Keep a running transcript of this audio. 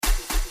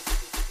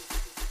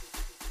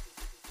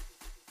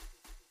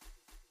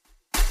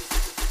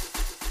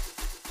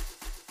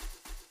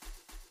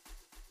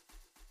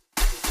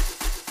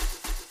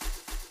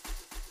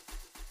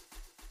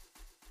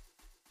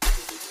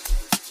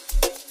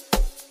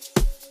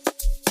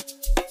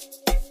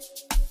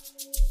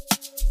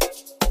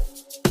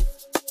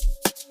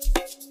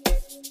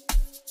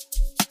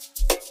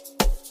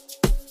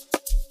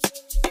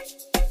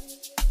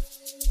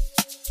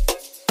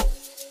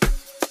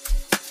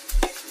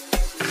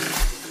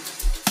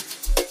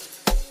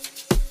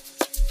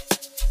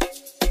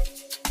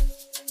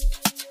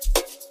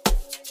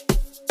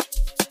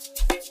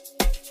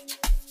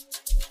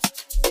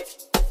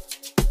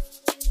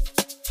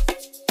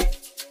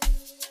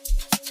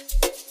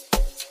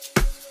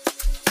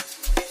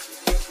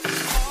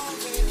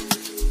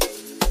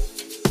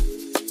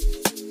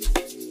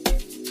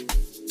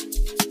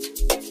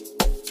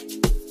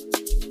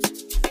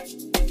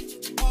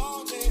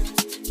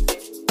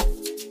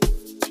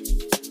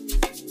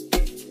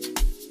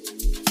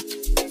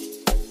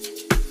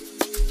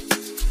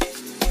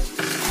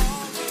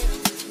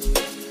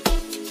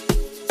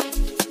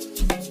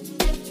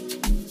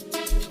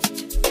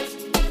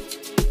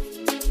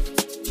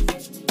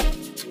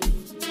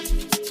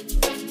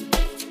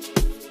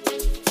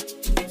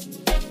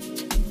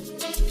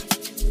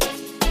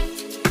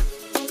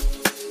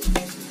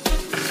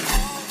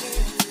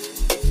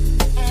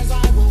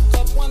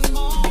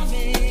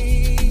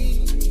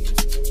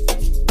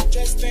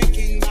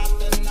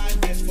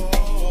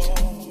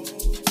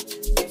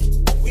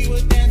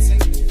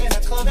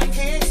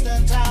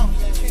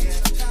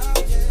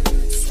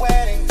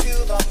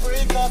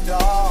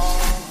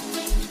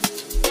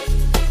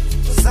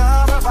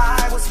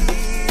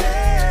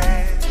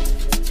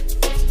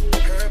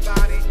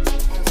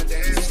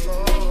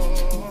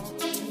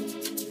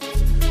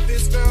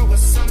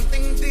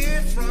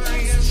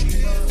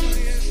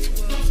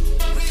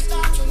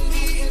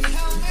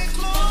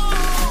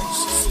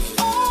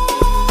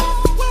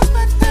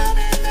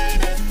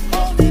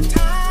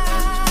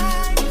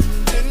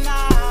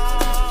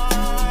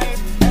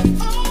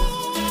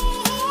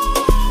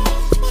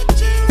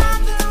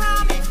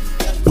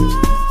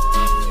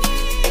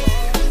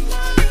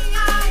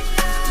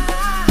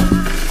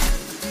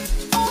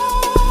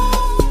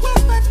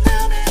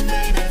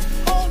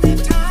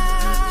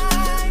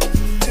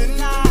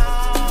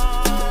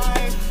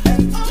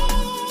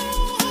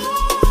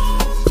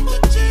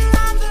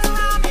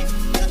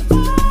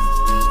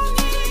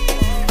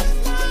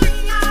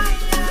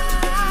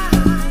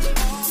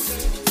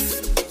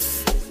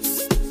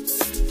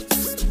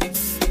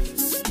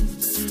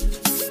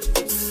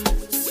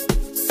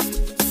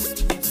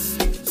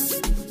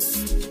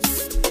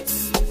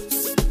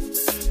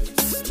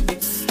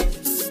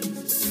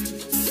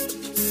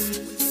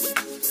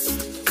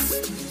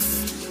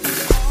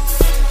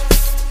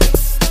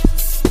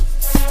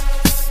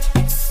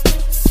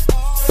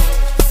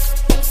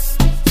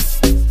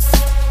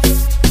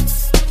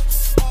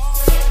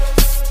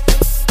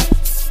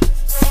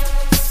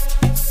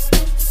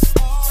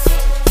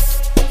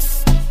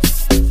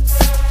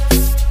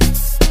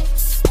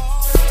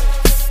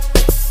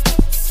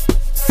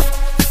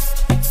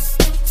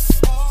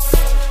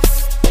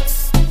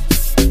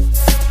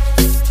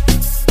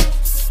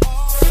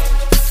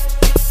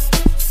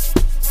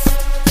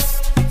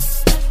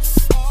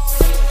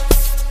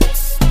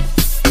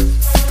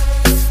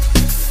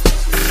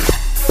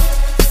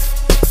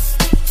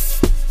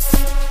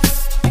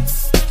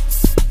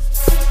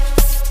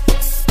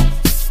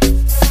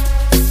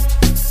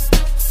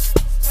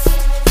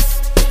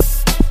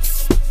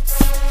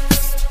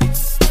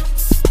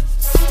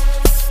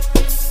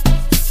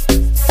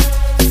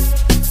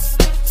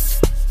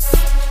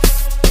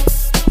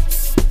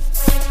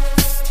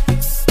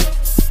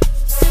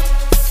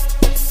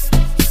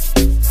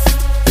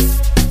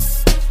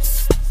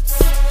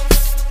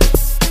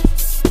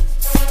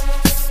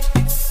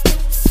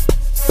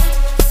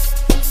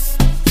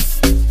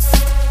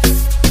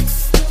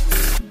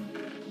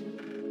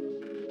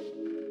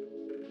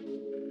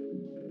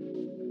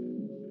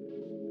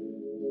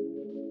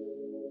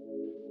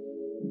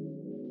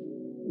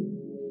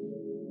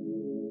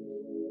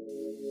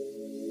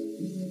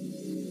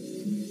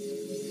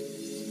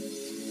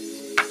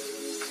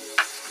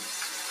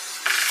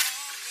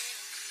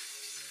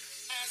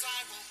As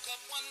I woke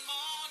up one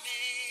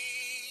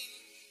morning,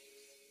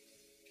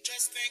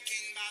 just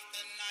thinking about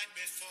the night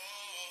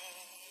before.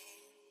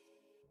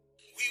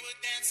 We were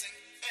dancing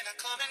in a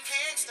club in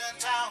Kingston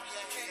Town,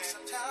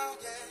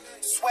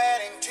 yeah.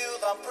 Sweating till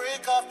the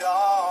break of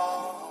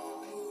dawn.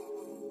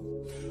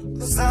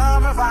 The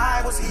summer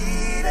vibe was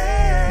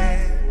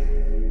heated.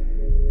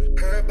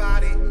 Her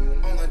body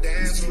on the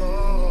dance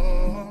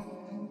floor.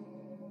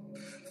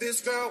 This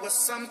girl was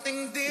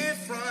something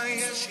different,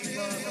 yeah, she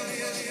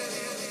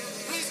was.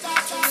 We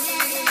start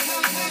talking.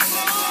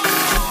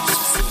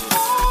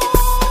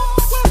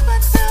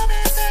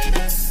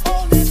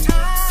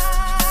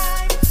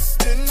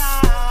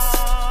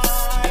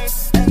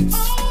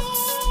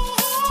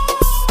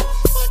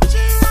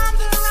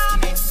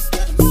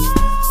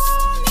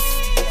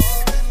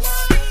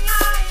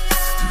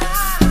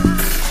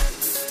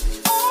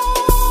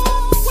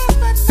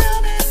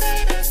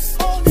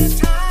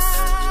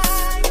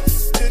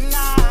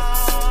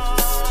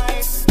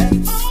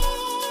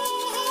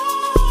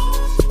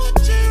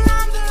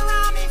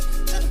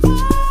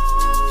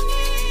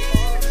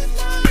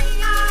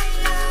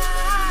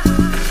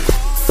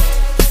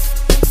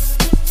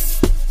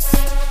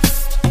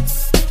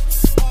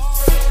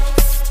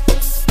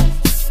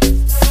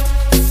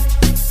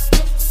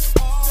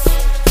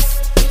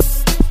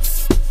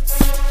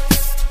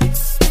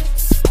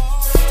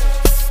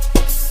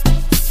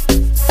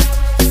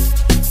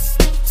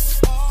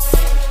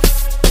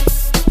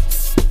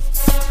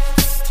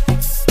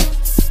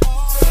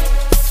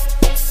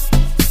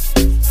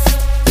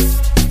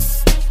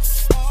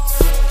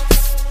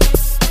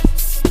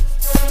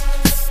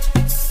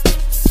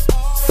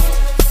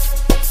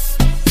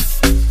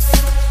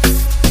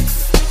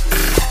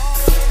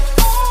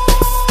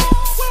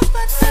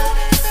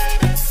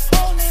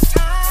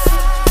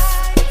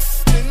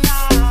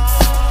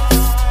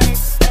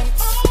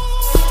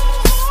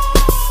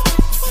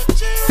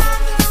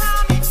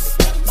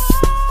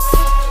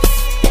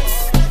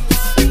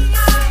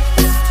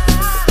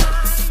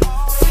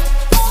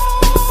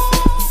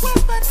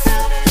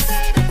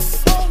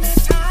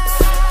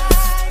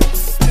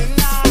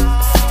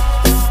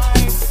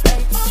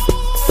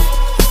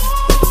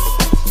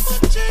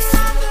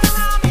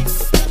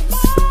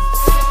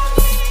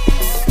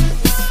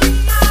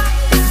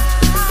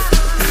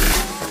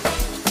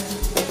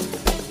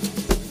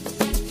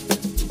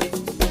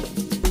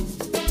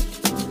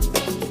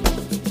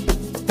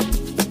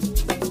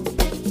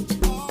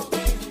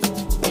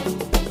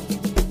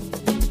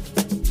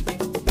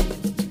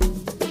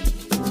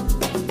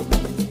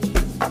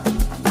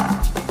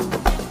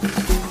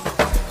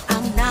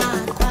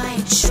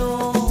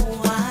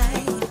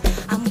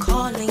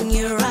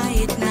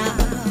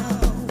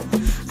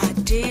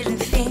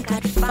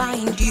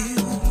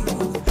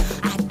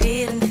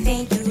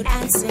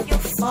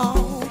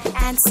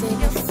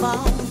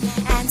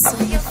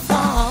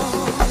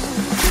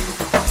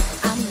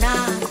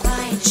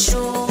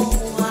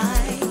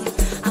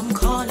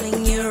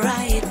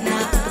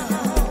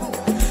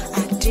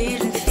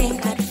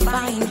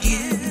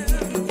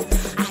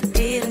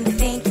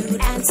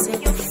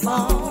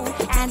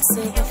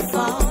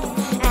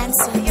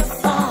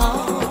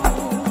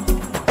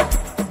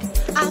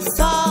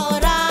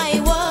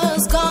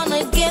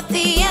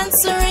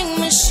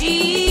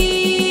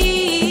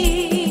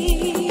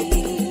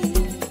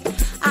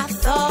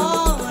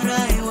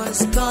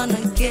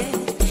 Gonna get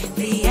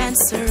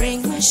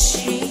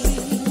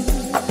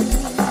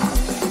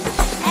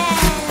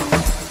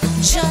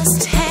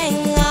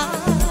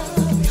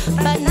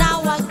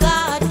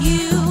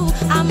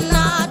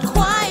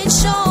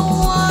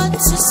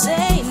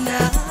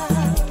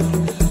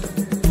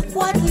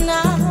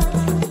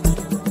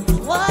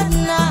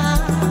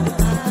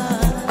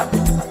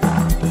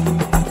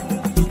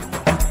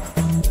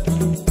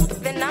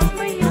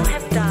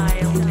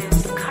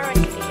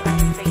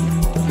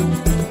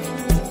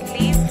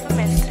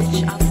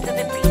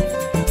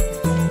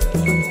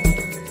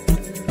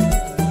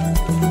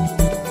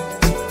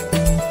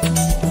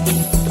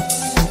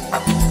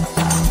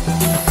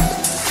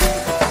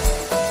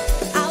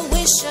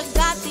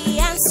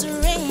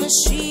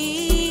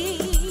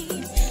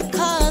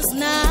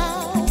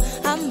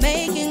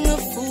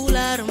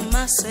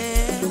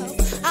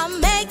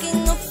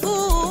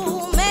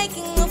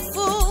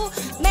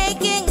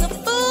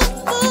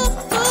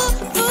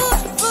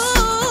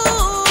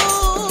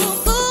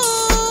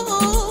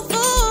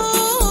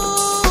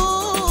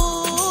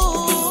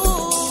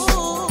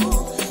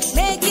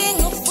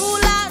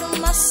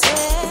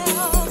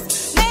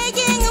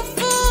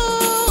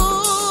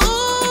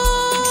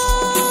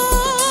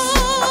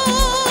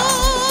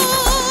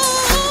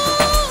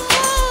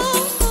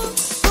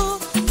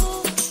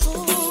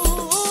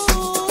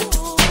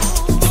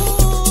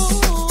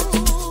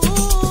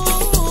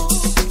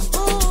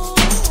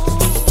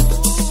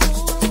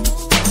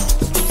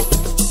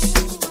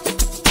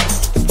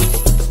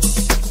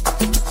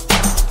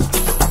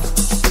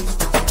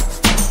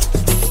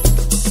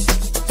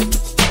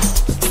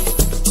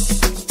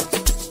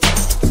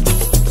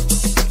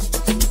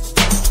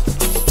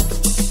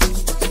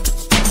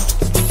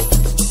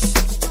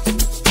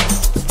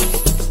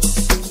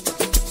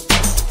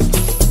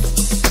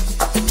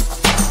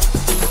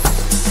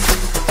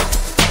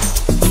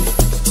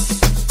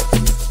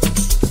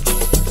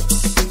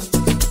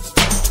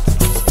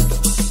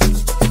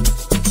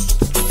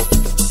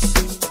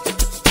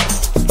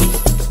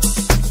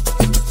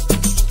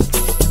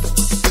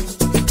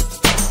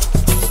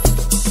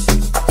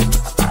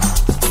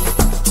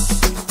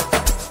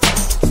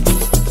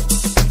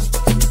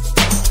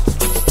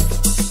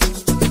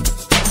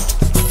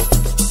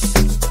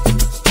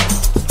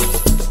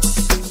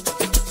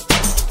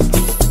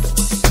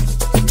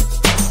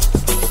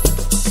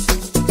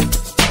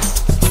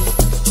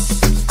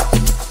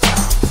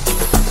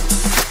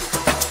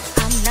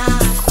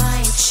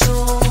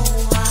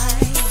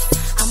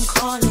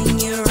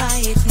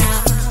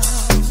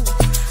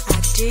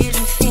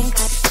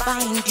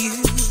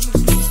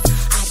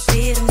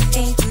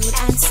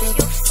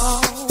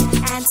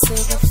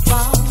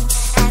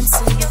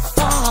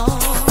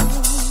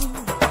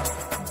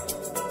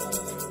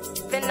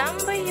The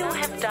number you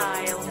have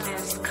dialed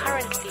is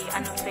currently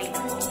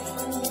unavailable.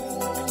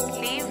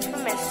 Leave a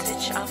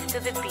message after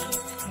the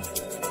beep.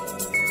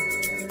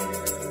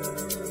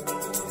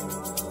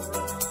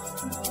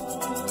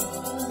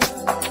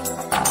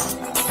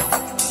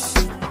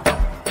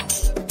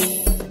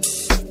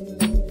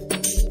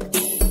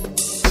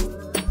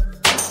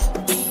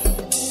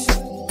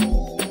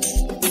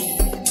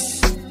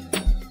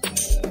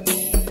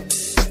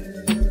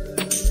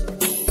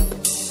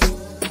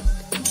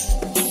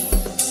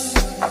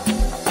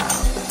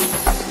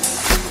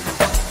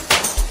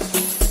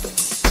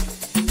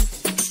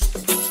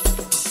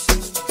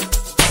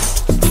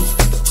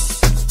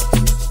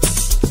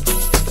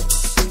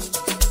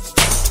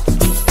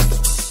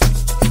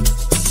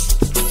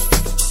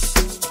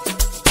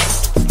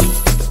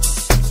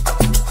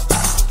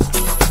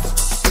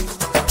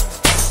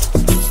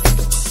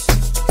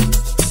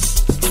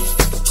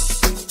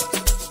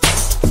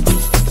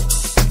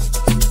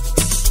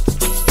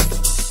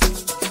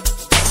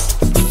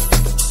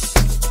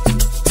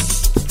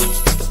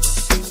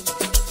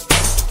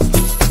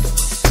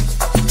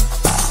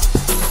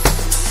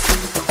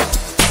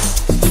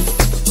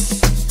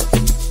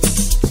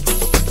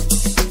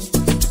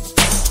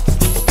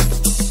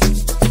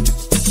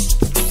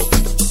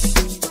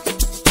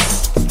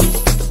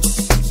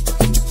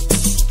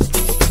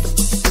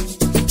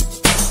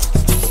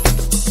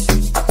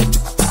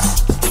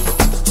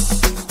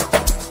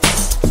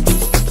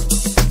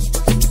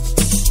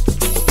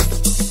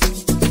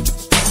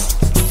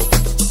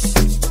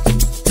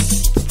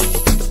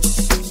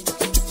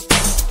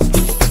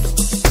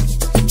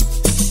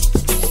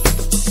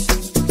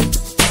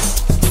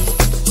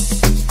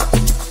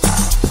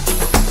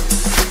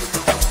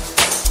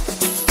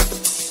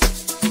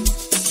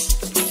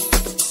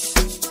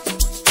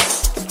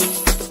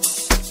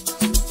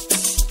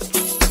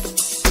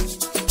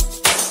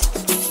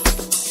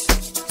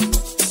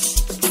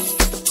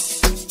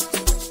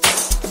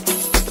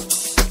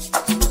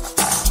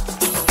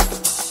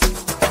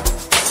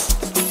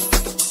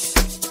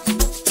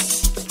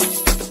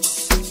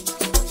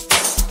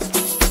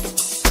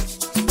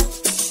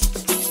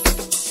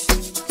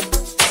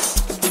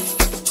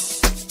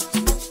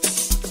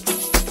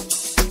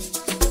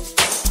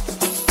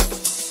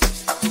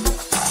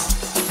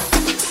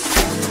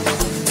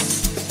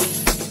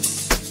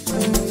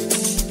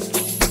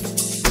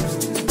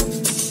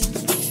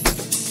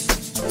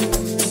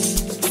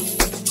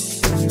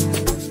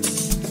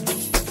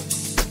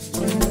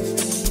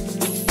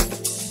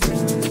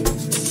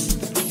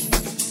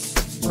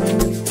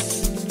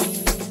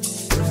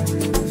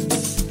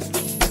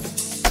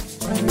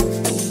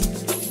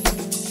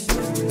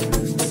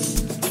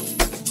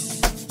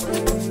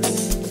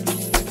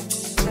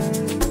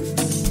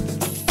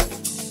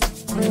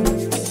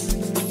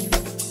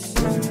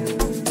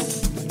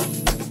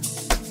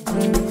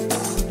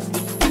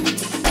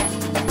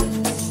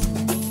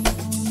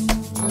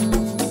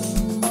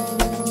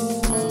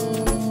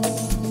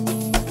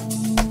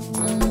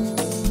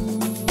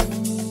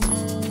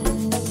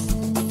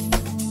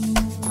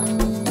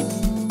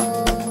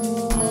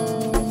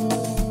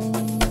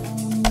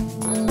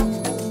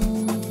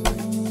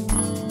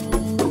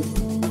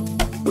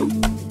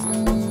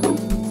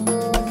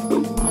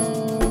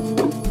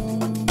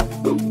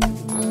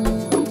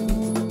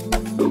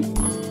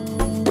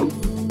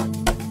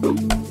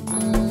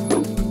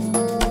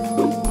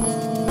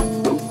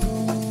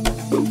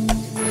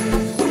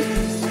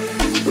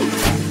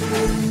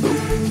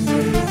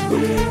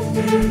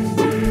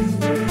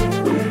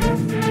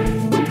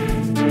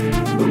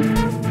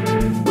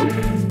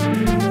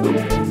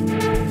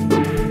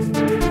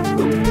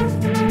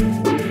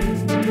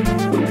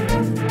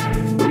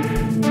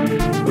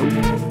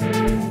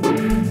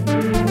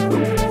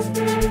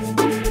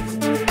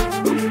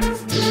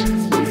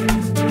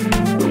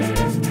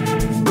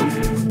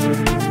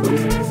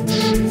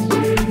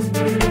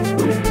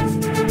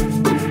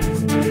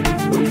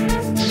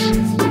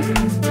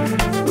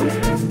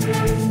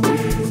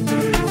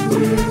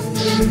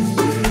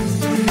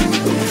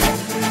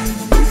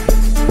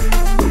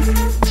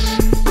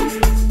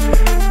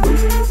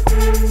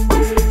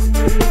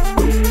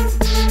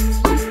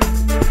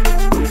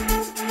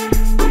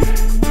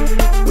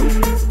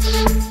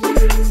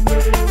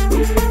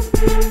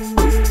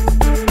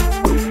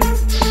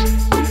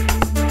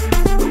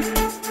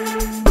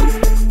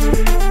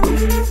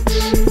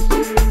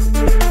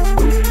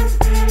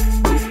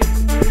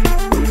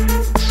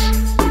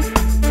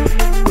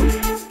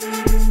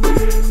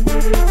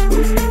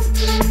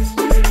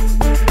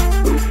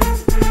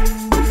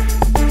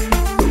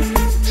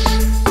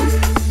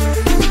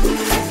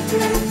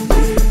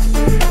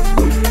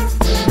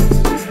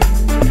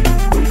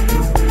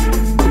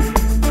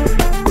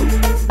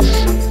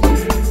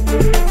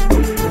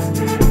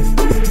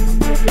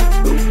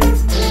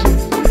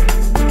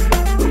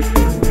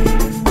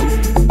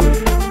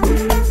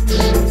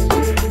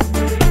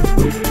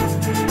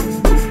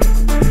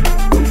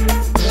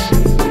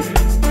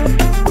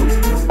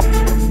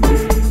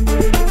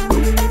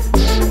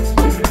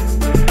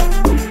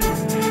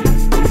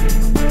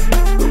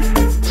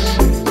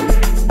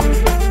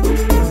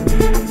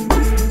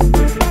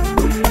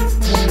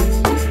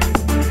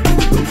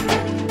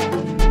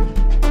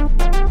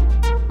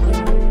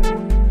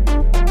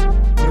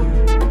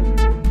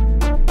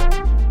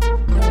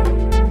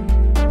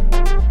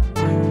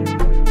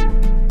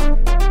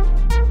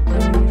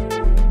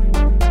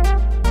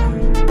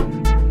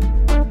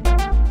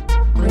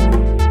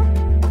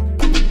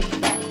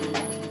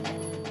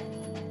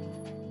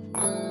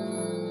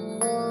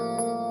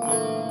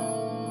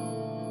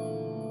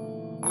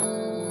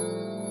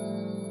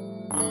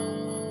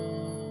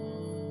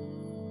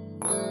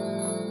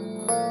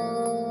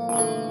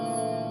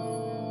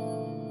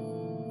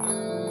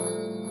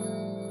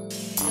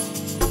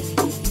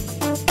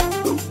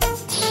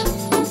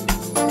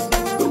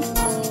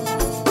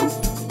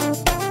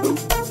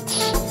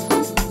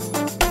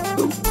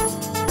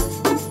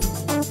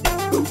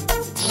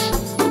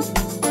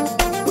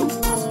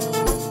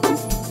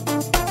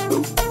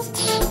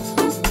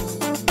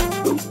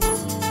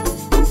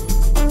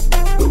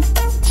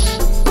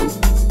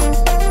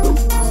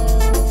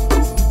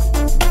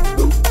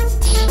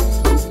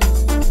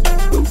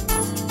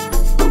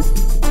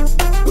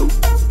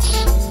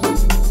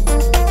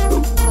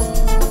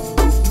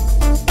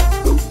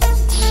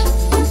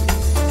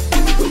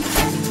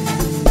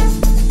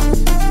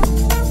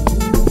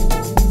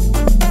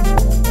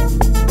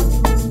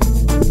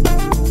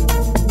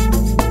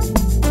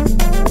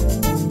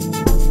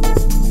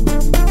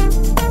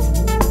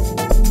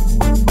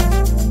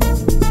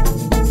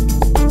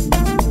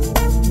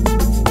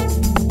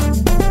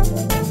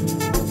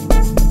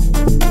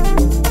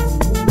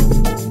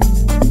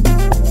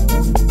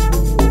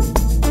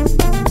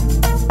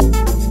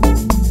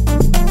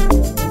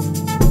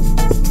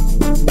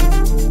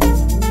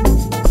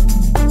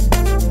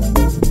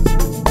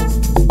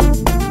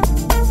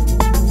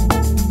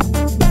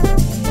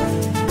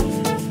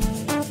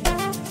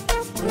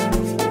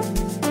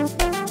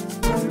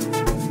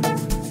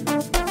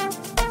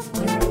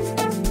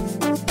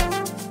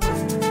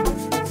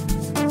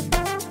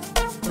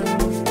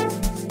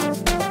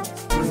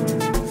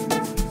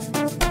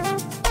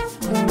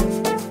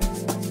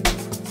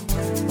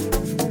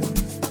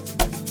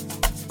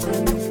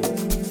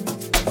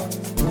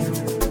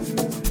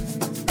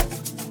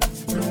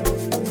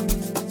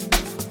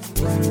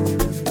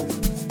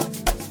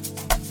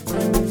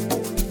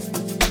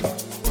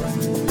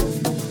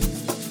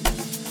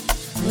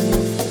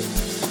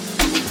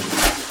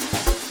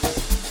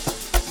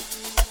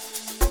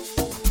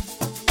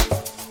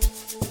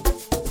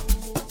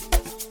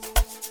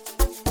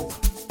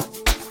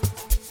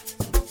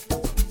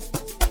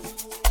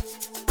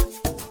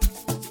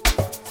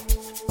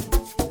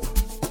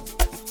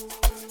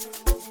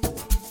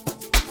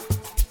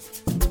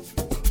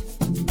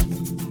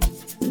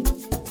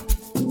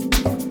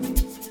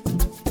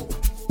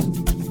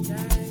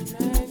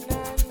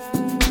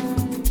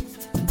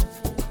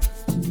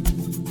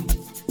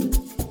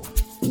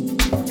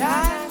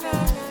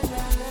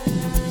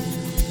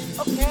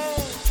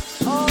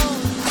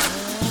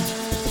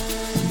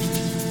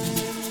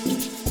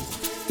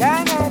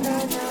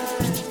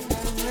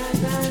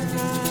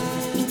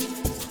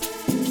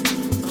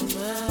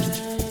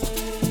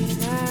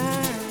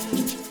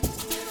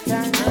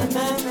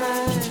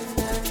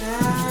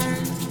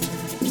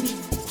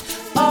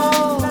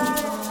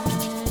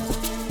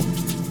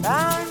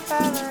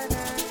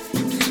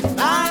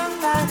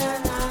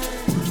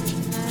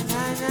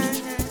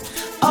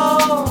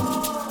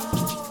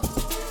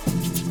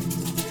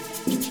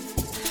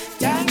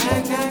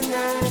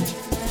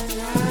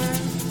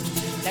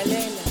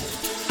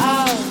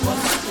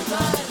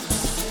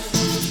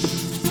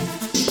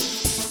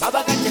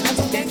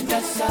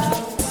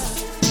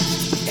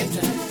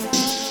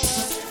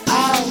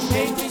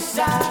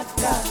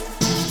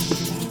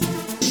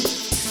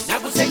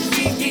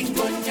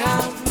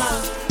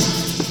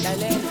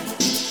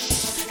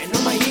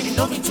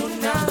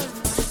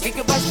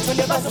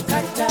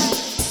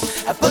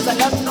 Cosa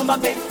l'hanno ma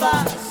ben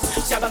fa,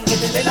 siamo anche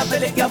della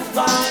pelle che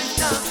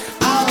affanna.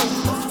 Au,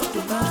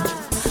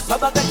 ma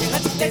bagagli na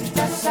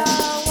tenta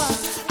sawa.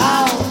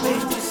 Au,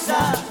 baby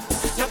sa,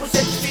 na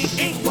kusefi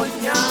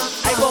ingonya.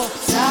 Ai bo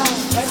sa,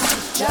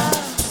 Sgija.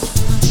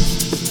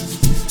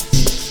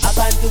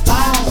 Abantu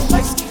ba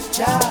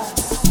Sgija.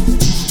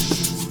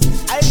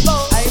 Ai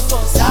bo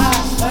sa,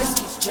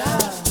 Sgija.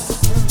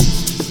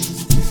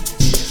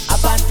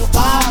 Abantu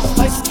ba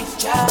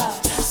Sgija.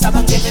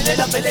 Saben que tiene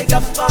la pele que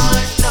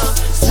afana.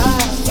 Sa,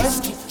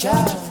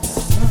 Sgija.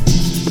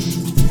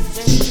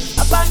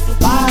 Abantu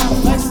ba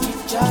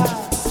Sgija.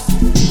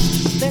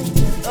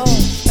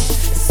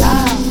 Sa,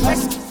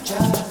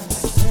 Sgija.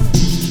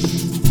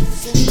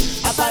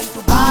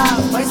 Abantu ba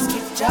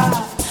Sgija.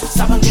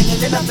 Saben que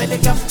tiene la pele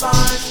que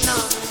afana.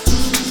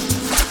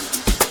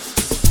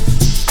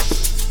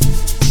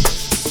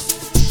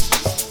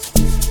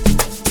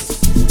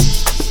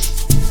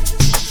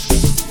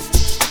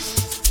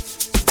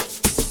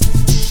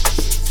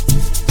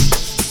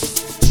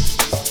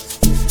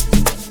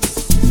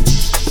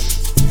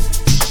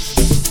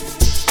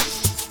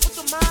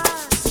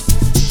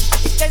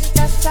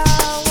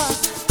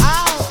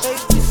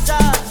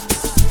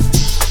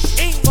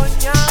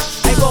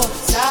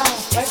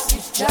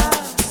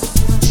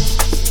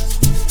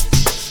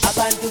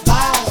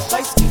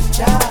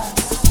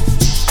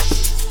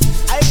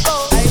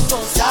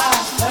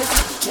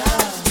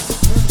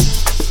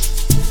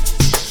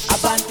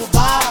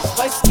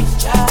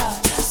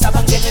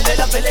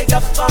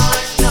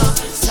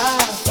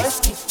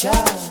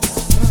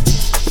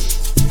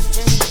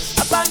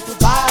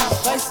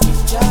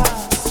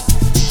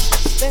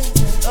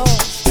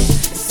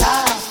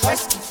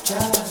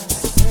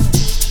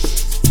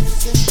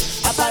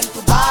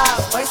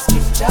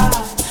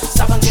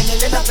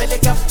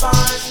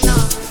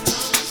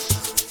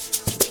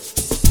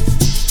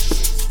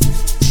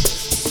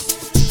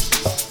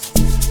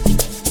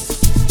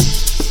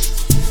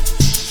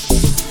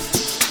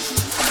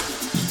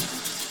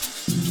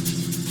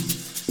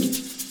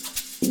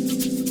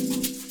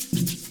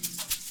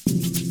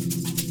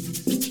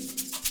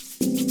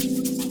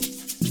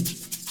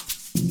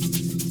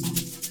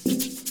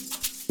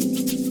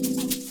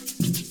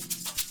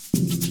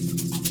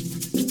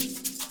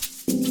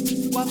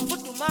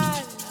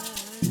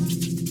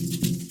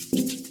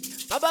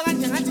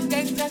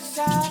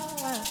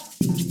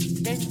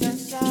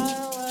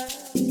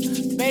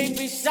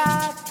 Baby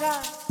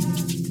Saka,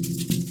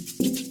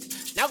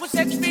 now we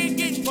sex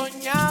speaking for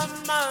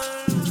nyama.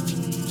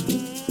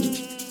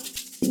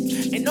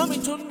 And no me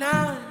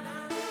tonight.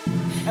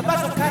 A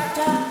paso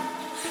canta,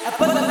 a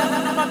paso la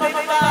nama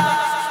baby ba.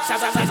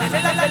 Sasa la.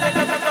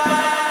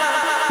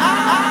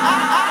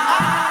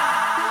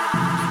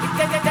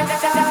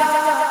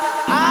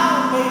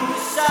 Baby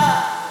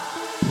Saka,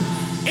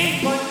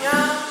 ingonya,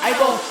 I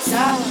go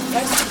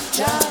Saka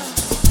Sgija.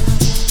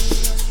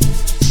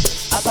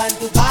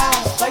 Abantu ba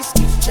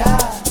Sgija.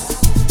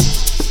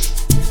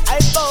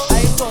 Ai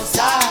bo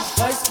sa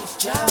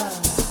Sgija.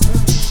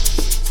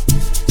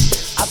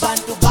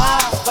 Abantu ba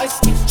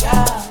Sgija.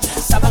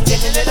 Saben que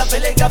tiene la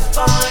pele que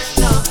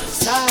afana.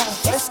 Sa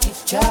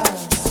Sgija.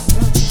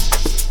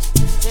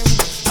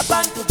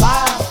 Abantu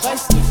ba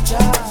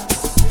Sgija.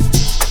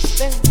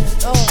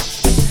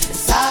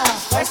 Sa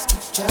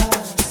Sgija.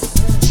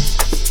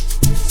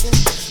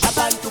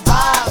 Abantu ba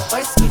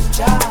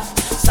Sgija.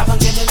 Saben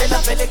que tiene la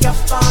pele que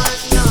afana.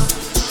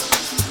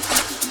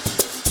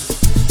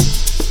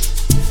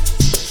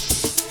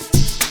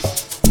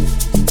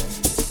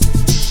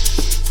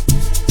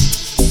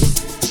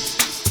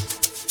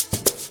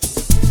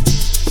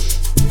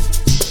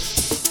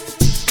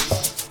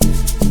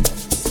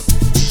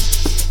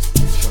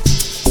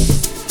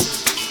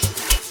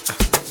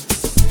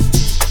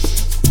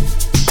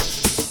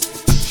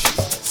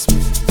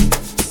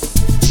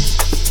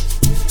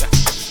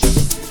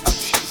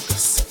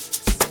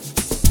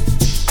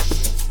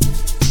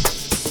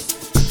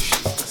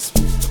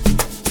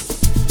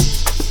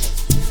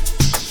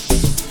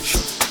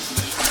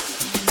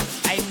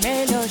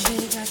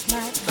 Sgija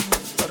smart,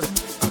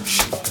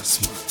 Sgija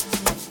smart,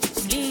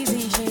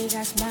 sleazy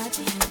Sgija smart,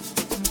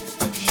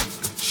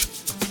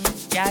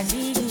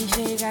 jazzy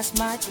Sgija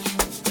smart,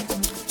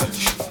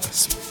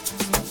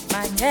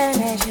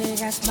 Montana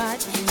Sgija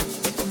smart,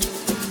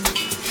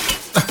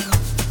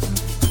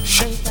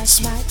 Sgija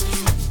smart,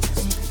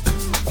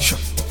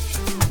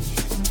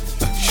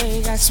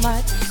 Sgija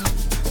smart,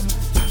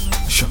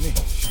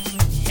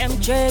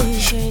 MJ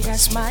Sgija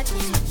smart.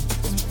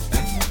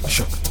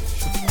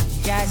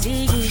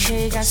 Jazzy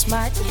Sgija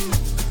smart,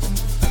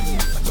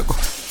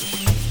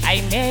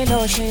 I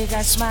Melo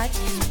Sgija smart,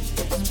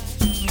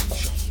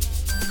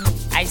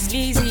 I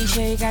sleazy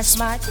Sgija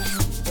smart,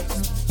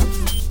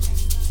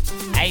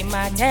 I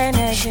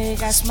Montana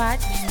Sgija smart,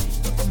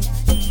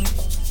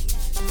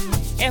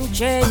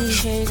 MJ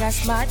Sgija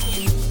smart,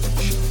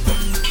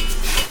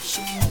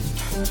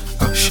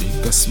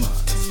 Sgija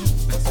smart,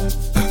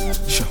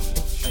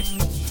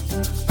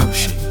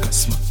 Sgija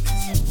smart.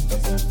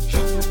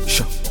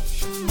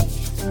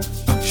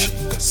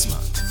 Sgija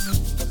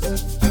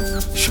smart.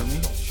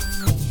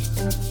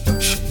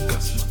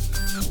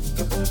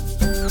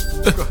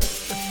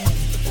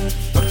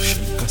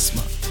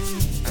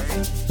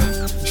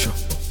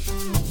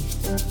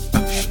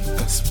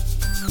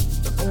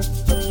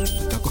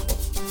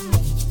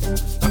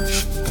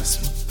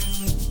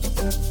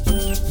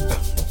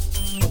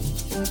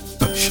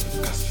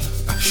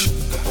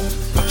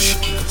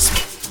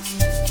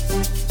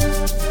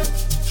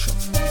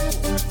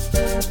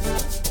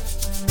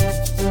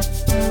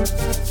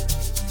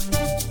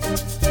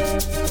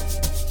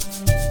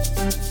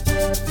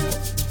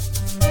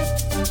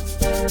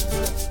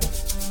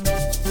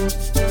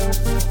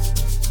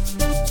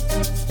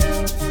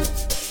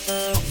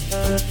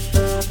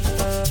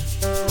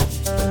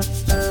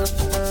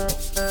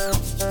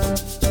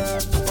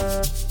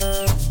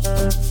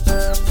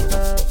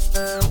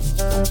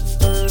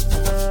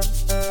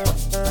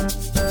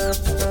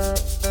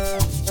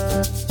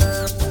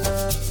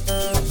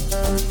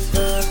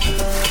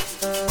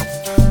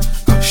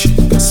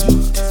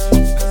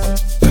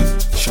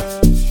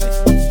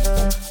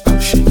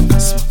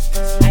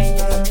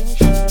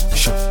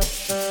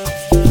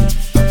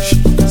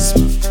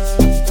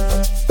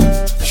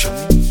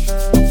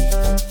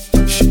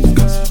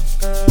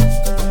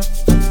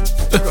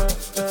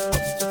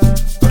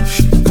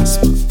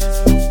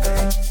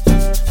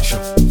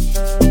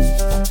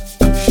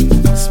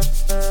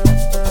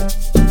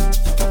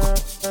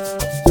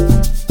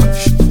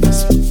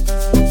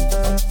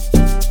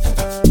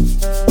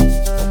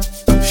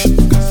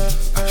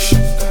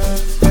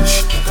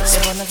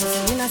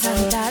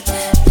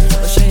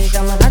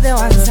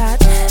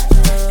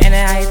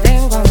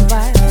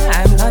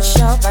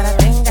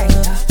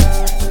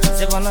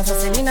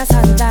 Selena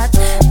Santat.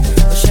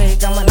 Oye,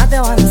 cama no te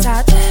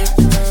avanzat.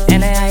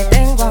 And I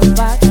think one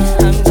back.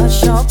 I'm not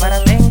sure, but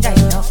I think I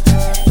know.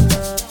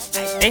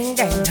 I think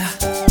I know.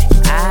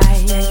 I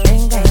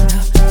think I know.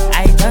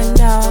 I don't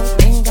know.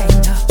 Think I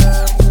know.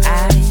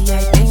 I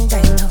think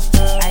I know.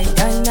 I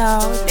don't know.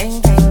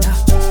 Think I know.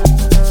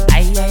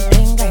 I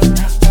think I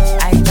know.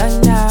 I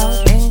don't know.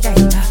 Think I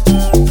know.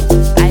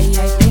 I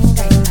think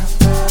I know.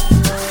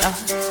 Oh,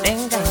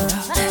 think I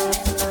know.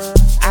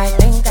 I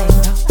think I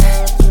know.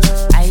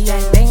 I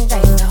think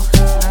I know.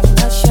 I'm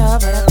not sure,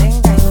 but I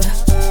think I know.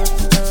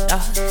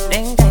 Oh,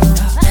 think I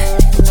know.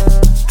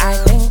 I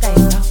think I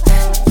know.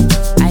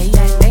 I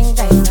think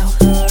I know.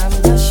 I'm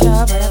not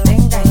sure, but I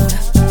think I know.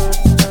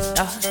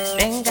 Oh,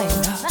 think I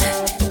know.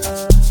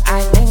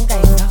 I think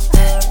I know.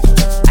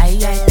 I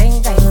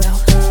think I know.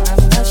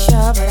 I'm not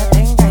sure, but I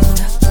think I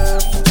know.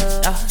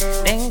 Oh,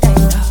 think I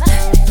know.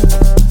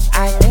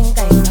 I think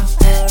I know.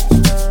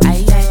 I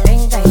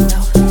think I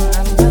know.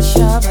 I'm not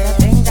sure, but I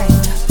think I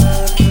know.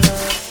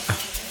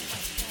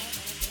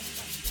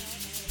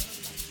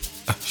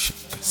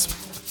 Shake us.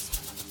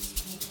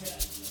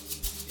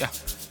 Yeah,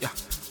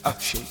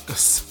 shake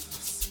us.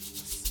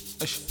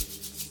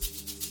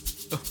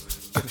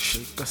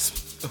 Shake us.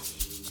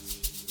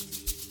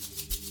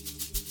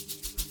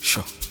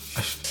 Sure.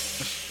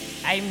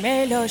 I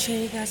mellow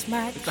shake us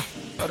mad.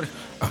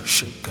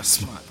 Shake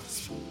us, man.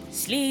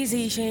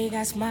 Sleazy shake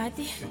us mad.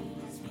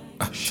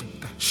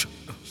 Shake us.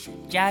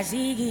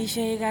 Jazzy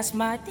shake us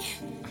mad.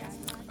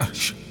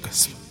 Shake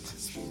us.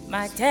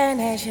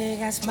 Matene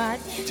shake us mad.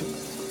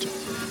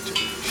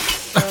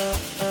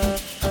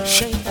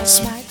 Shake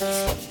us mad.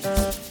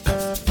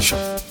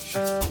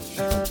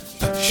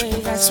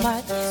 Shake us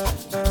mad.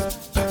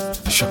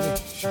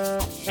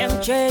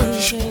 MJ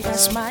shake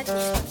us mad.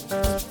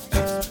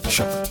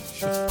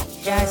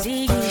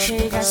 Jazzy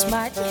shake us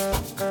mad.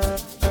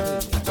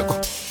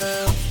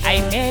 I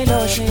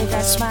mellow shake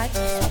us mad.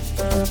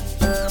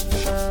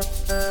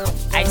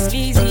 I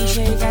sleazy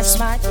shake us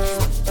mad.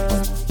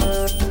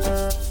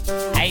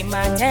 I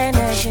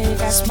Matene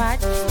shake us mad.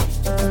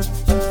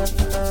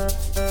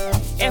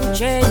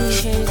 MJ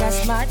shake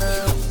us mad.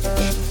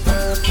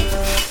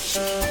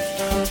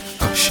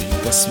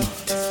 Shake us, man.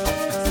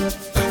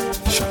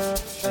 Shake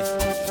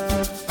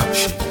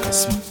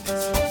us, man.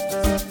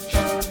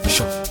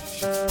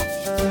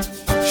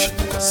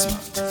 Shake us, man.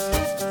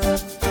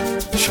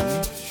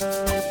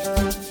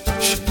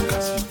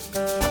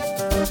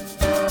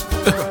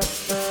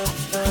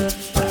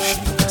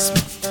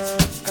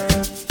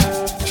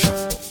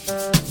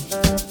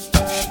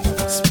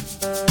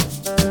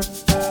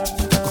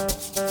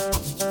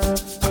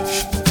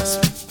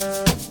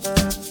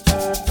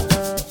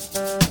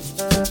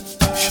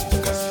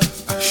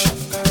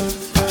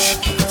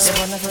 Se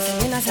pone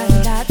Selena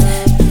Santat.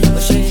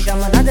 Oye,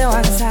 cama no te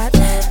avanzat.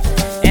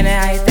 And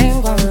I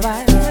think one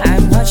back.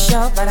 I'm not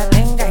sure, but I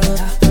think I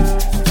know.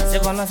 Se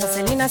pone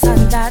Selena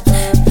Santat.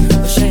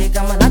 Oye,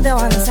 cama no te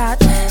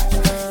avanzat.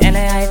 And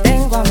I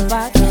think one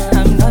back.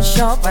 I'm not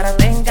sure, but I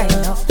think I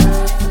know.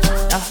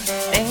 Oh,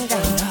 think I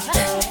know.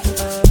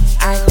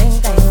 I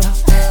think I know.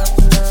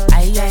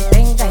 I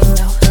think I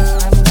know.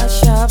 I'm not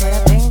sure, but I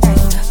think I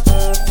know.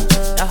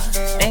 Oh,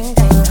 think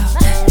I know.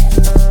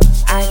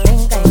 I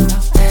think I know.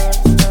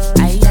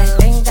 I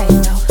think I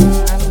know.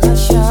 I'm not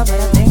sure, but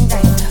I think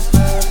I know.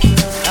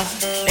 Oh,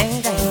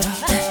 think I know.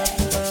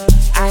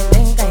 I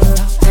think I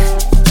know.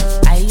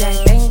 I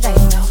think I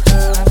know.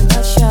 I'm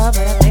not sure,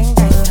 but I think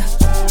I know.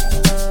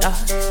 Oh,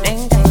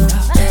 think I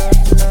know.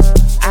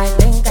 I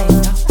think I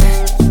know.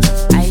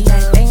 I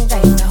think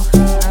I know.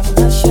 I'm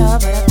not sure,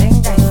 but I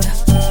think I know.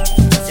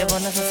 Se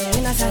pone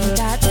Selena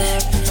Santat.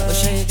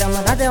 Oye, cama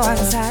no te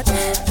avanzat.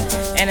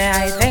 And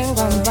I think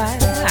one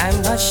back.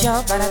 I'm not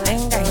sure, but I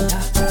think I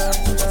know.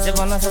 Se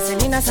pone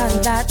Selena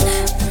Santat.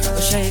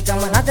 Oye,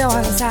 cama no te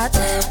avanzat.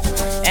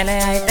 And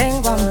I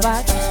think one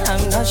back.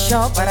 I'm not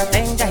sure, but I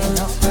think I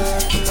know.